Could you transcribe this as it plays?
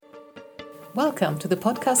Welcome to the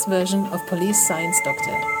podcast version of Police Science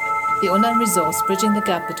Doctor, the online resource bridging the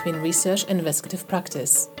gap between research and investigative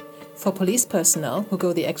practice. For police personnel who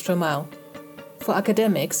go the extra mile. For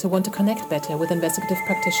academics who want to connect better with investigative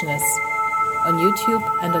practitioners. On YouTube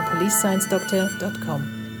and on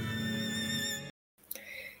policesciencedoctor.com.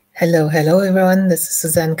 Hello everyone. This is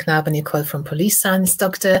Suzanne Knabe-Nicole from Police Science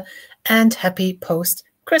Doctor, and happy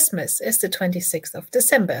post-Christmas. It's the 26th of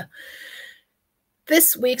December.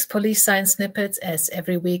 This week's Police Science Snippets, as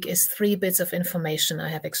every week, is 3 bits of information I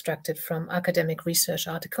have extracted from academic research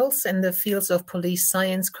articles in the fields of police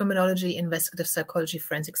science, criminology, investigative psychology,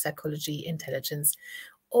 forensic psychology, intelligence,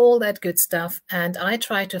 all that good stuff. And I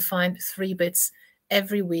try to find 3 bits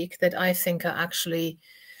every week that I think are actually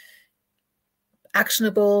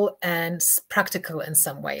actionable and practical in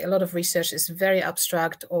some way. A lot of research is very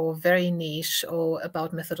abstract or very niche or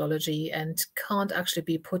about methodology and can't actually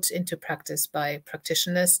be put into practice by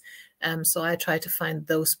practitioners. So I try to find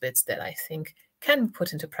those bits that I think can be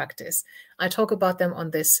put into practice. I talk about them on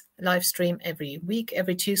this live stream every week,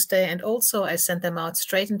 every Tuesday, and also I send them out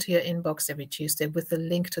straight into your inbox every Tuesday with the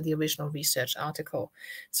link to the original research article,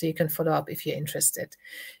 so you can follow up if you're interested.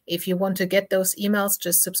 If you want to get those emails,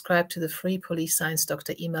 just subscribe to the free Police Science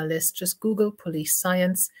Doctor email list. Just Google Police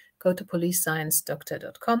Science, go to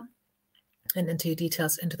policesciencedoctor.com, and enter your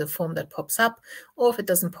details into the form that pops up. Or if it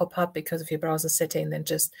doesn't pop up because of your browser setting, then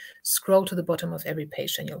just scroll to the bottom of every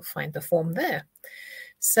page and you'll find the form there.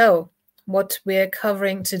 So what we're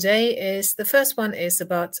covering today is, the first one is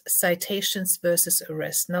about citations versus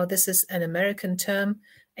arrest. Now, this is an American term,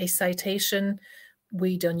 a citation.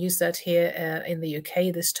 We don't use that here in the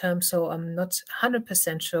UK, this term, so I'm not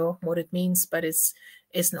 100% sure what it means, but it's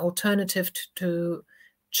an alternative to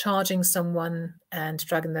charging someone and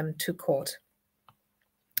dragging them to court.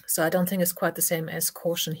 So I don't think it's quite the same as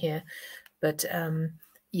caution here, but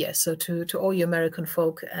yeah, so to all you American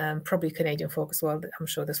folk, probably Canadian folk as well, I'm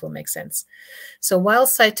sure this will make sense. So while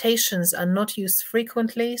citations are not used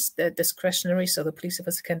frequently, they're discretionary, so the police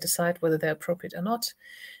officer can decide whether they're appropriate or not,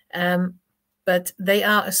 but they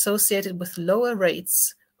are associated with lower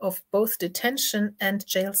rates of both detention and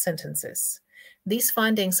jail sentences. These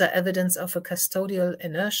findings are evidence of a custodial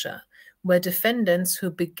inertia, where defendants who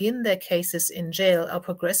begin their cases in jail are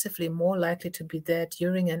progressively more likely to be there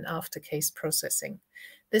during and after case processing.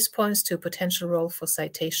 This points to a potential role for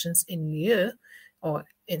citations in lieu, or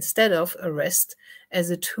instead of arrest, as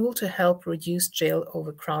a tool to help reduce jail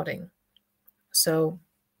overcrowding. So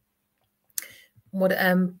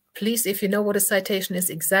please, if you know what a citation is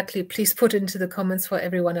exactly, please put it into the comments for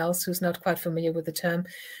everyone else who's not quite familiar with the term.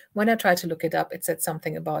 When I tried to look it up, it said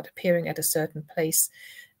something about appearing at a certain place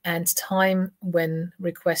and time when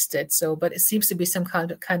requested. So, but it seems to be some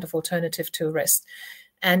kind of alternative to arrest.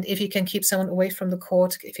 And if you can keep someone away from the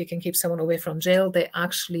court, if you can keep someone away from jail, they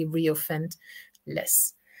actually reoffend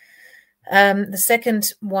less. The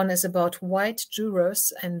second one is about white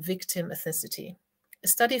jurors and victim ethnicity. A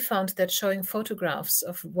study found that showing photographs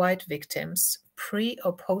of white victims pre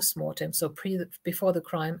or post-mortem, so before the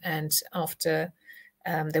crime and after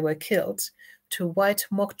they were killed, to white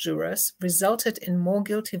mock jurors resulted in more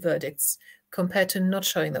guilty verdicts compared to not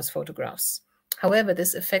showing those photographs. However,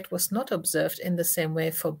 this effect was not observed in the same way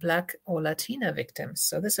for Black or Latina victims.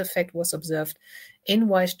 So this effect was observed in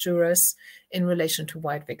white jurors in relation to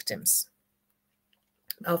white victims.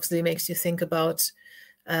 Obviously, it makes you think about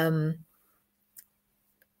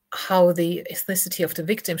how the ethnicity of the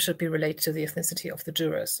victim should be related to the ethnicity of the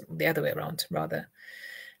jurors, the other way around, rather.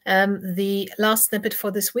 The last snippet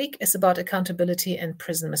for this week is about accountability and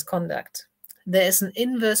prison misconduct. There is an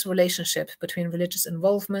inverse relationship between religious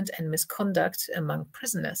involvement and misconduct among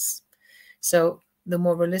prisoners. So the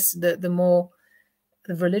more the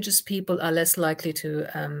religious people are less likely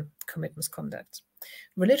to commit misconduct.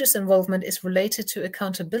 Religious involvement is related to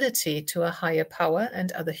accountability to a higher power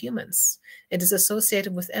and other humans. It is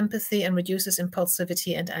associated with empathy and reduces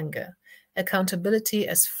impulsivity and anger. Accountability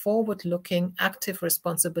as forward-looking, active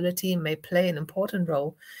responsibility may play an important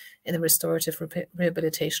role in the restorative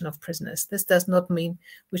rehabilitation of prisoners. This does not mean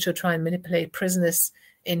we should try and manipulate prisoners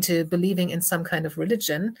into believing in some kind of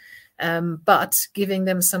religion, but giving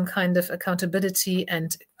them some kind of accountability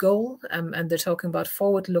and goal, and they're talking about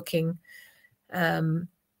forward-looking, some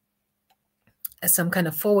kind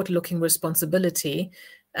of forward-looking responsibility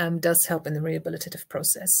does help in the rehabilitative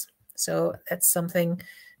process. So that's something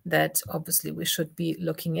that obviously we should be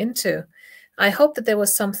looking into. I hope that there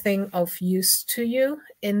was something of use to you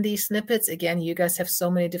in these snippets. Again, you guys have so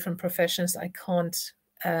many different professions. I can't,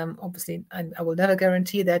 obviously, I will never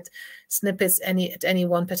guarantee that snippets at any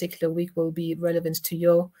one particular week will be relevant to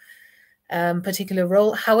your particular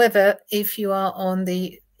role. However, if you are on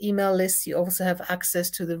the email list, you also have access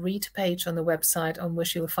to the read page on the website, on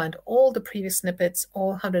which you will find all the previous snippets,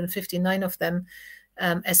 all 159 of them,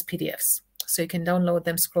 as PDFs. So you can download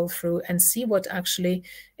them, scroll through, and see what actually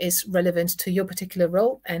is relevant to your particular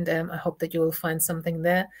role. And I hope that you will find something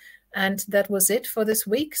there. And that was it for this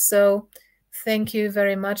week. So thank you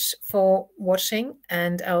very much for watching,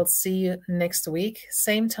 and I'll see you next week.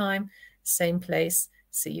 Same time, same place.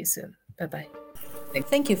 See you soon. Bye-bye.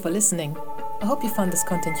 Thank you for listening. I hope you found this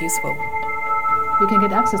content useful. You can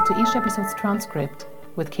get access to each episode's transcript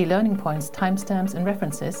with key learning points, timestamps, and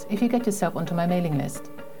references if you get yourself onto my mailing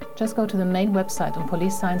list. Just go to the main website on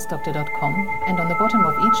policesciencedoctor.com, and on the bottom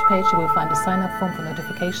of each page you will find a sign-up form for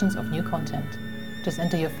notifications of new content. Just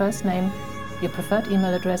enter your first name, your preferred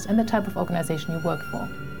email address, and the type of organization you work for.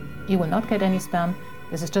 You will not get any spam.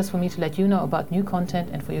 This is just for me to let you know about new content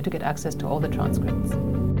and for you to get access to all the transcripts.